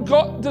think,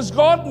 well, does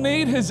God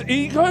need his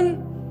ego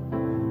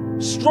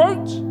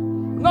stroked?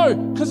 No,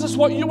 because it's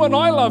what you and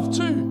I love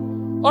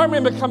too. I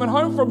remember coming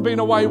home from being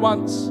away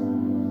once,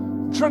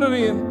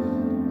 Trinity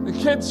and the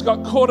kids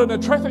got caught in a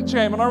traffic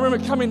jam, and I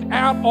remember coming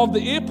out of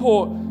the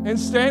airport and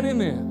standing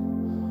there,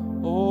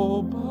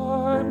 all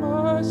by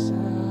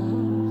myself,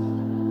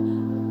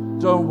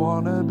 don't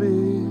want to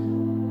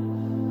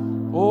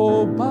be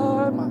all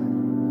by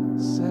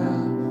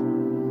myself.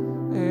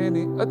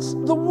 And it's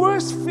the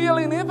worst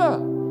feeling ever.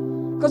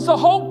 Because the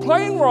whole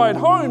plane ride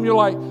home, you're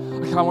like,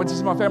 I can't wait to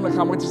see my family, I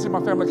can't wait to see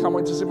my family, I can't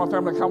wait to see my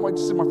family, I can't wait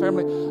to see my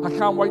family, I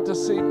can't wait to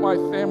see my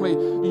family.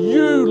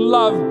 You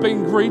love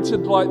being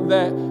greeted like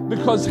that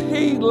because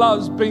he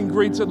loves being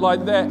greeted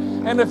like that.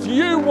 And if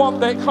you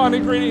want that kind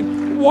of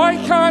greeting, why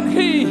can't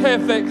he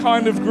have that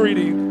kind of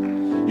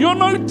greeting? You're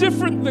no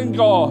different than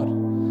God.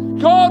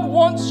 God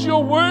wants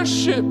your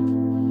worship.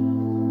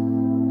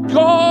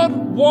 God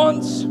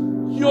wants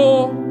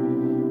your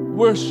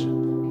worship.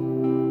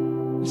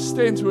 Let's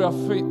stand to our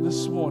feet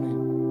this morning.